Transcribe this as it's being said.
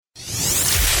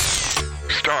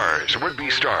stars, would-be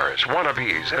stars,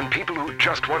 wannabes, and people who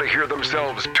just want to hear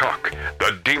themselves talk.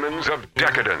 The demons of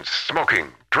decadence, smoking,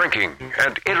 drinking,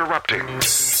 and interrupting.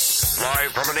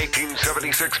 Live from an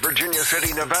 1876 Virginia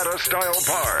City, Nevada-style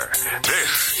bar,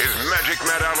 this is Magic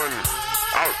Matt Allen,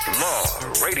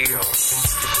 Outlaw Radio.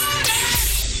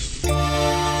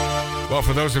 Well,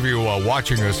 for those of you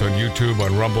watching us on YouTube,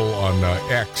 on Rumble, on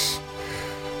X,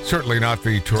 certainly not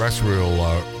the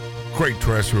terrestrial, great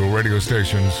terrestrial radio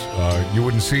stations, you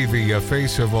wouldn't see the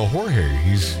face of Jorge.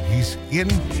 He's in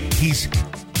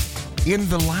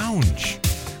the lounge,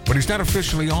 but he's not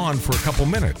officially on for a couple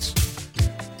minutes.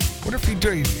 What if he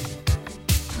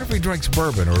drinks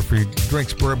bourbon, or if he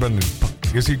drinks bourbon?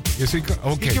 Is he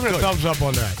okay? Give it a thumbs up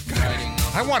on that.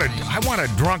 I want a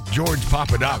drunk George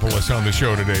Popadopoulos on the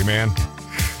show today, man.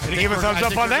 Give a thumbs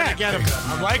up on that.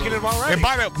 I'm liking it already. And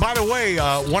by the way,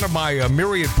 one of my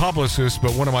myriad publicists,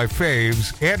 but one of my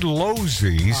faves, Ed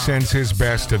Losey, sends his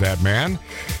best to that man.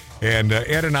 And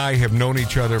Ed and I have known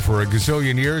each other for a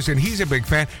gazillion years, and he's a big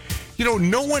fan. You know,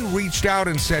 no one reached out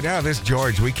and said, this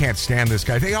George, we can't stand this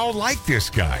guy. They all like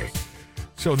this guy.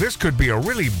 So this could be a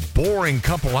really boring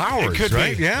couple hours, it could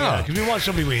right? Be. Yeah. Because we want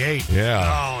somebody we hate. Yeah.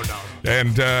 Oh, no.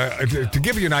 And to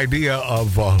give you an idea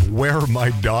of where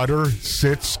my daughter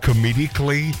sits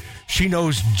comedically, she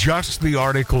knows just the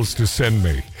articles to send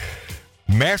me.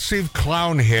 Massive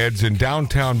clown heads in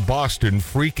downtown Boston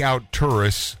freak out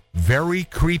tourists. Very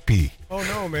creepy. Oh,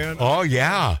 no, man. Oh,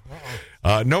 yeah.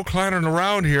 No clowning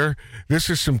around here. This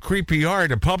is some creepy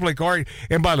art, a public art.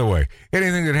 And by the way,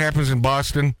 anything that happens in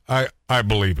Boston, I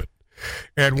believe it.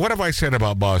 And what have I said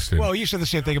about Boston? Well, you said the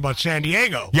same thing about San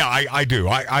Diego. Yeah, I do.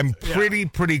 I'm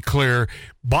pretty clear.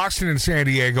 Boston and San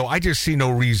Diego, I just see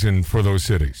no reason for those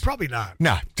cities. Probably not.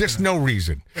 Nah, just no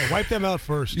reason. Yeah, wipe them out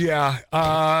first. Yeah.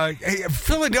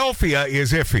 Philadelphia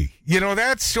is iffy. You know,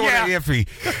 that's sort of iffy.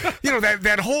 You know,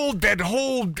 that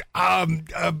whole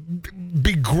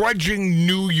begrudging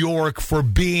New York for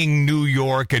being New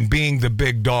York and being the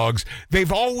big dogs.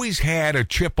 They've always had a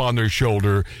chip on their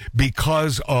shoulder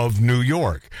because of New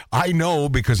York. I know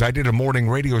because I did a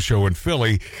morning radio show in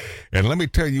Philly, and let me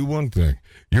tell you one thing.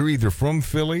 You're either from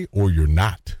Philly or you're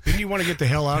not. Didn't you want to get the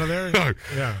hell out of there?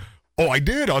 Yeah. Oh, I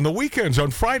did on the weekends,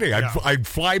 on Friday. Yeah. I'd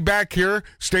fly back here,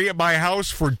 stay at my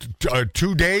house for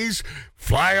 2 days,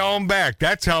 fly on back.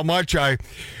 That's how much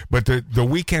but the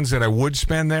weekends that I would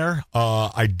spend there,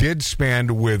 I did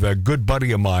spend with a good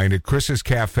buddy of mine at Chris's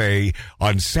Cafe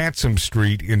on Sansom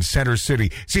Street in Center City.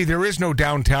 See, there is no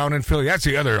downtown in Philly. That's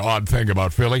the other odd thing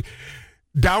about Philly.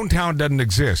 Downtown doesn't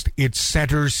exist. It's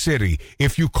Center City.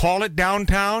 If you call it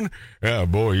downtown,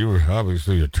 boy, you were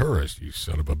obviously a tourist, you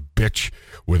son of a bitch,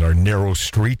 with our narrow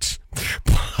streets.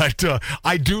 But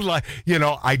I do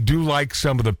like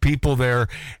some of the people there,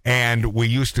 and we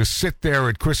used to sit there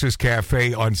at Chris's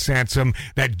Cafe on Sansom,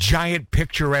 that giant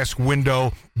picturesque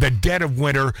window, the dead of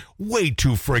winter, way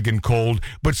too friggin' cold,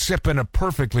 but sipping a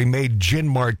perfectly made gin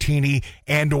martini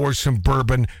and or some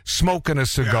bourbon, smoking a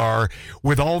cigar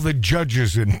with all the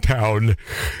judges in town.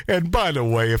 And by the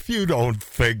way, if you don't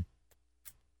think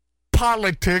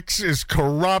politics is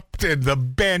corrupt and the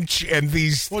bench and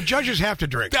these... Well, judges have to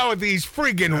drink. Oh, these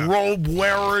friggin' robe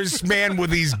wearers, man, with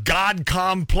these God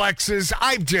complexes.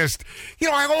 I've just...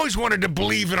 I always wanted to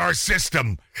believe in our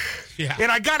system. Yeah.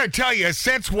 And I got to tell you,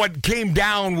 since what came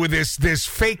down with this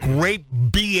fake rape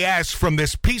BS from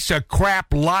this piece of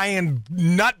crap lying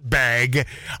nutbag,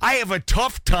 I have a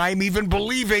tough time even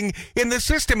believing in the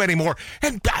system anymore.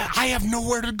 And I have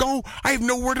nowhere to go. I have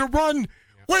nowhere to run.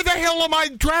 Where the hell am I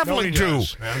traveling to?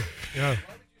 Man.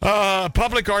 Yeah.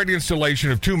 Public art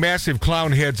installation of 2 massive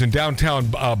clown heads in downtown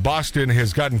Boston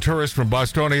has gotten tourists from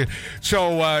Bostonia.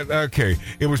 So,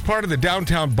 it was part of the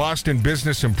downtown Boston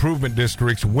Business Improvement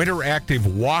District's Winteractive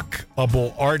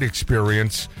Walkable Art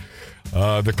Experience.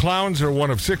 The clowns are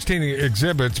one of 16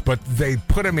 exhibits, but they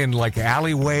put them in like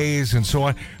alleyways and so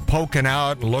on, poking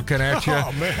out and looking at you.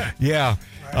 Oh, man. Yeah.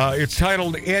 It's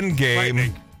titled Endgame.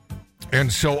 Lightning. And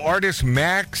so artist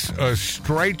Max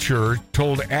Streicher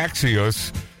told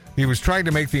Axios he was trying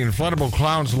to make the inflatable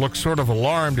clowns look sort of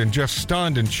alarmed and just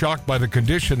stunned and shocked by the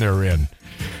condition they're in.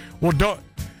 Well,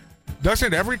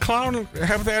 doesn't every clown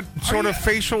have that sort of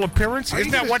facial appearance?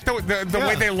 Isn't that what the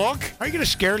way they look? Are you going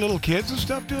to scare little kids and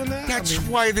stuff doing that? That's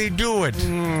why they do it.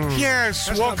 Yes.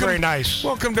 That's not very nice.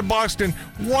 Welcome to Boston.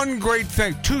 2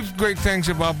 great things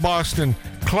about Boston.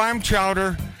 Clam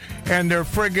chowder and their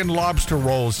friggin' lobster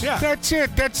rolls. Yeah. That's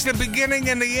it. That's the beginning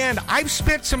and the end. I've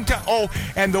spent some time... Oh,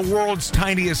 and the world's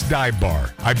tiniest dive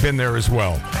bar. I've been there as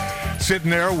well.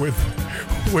 Sitting there with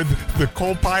the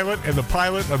co-pilot and the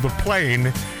pilot of the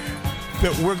plane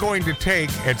that we're going to take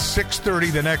at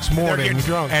 6:30 the next morning. getting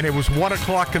drunk. And it was 1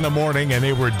 o'clock in the morning, and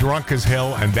they were drunk as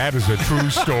hell, and that is a true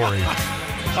story.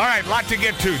 All right, lot to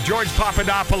get to. George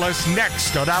Popadopoulos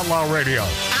next on Outlaw Radio. Out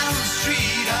on the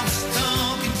street, I was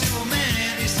talking to a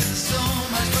man. He said there's so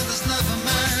much, but there's nothing,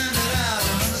 man, that I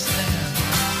don't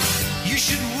understand. You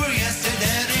shouldn't worry, I said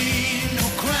that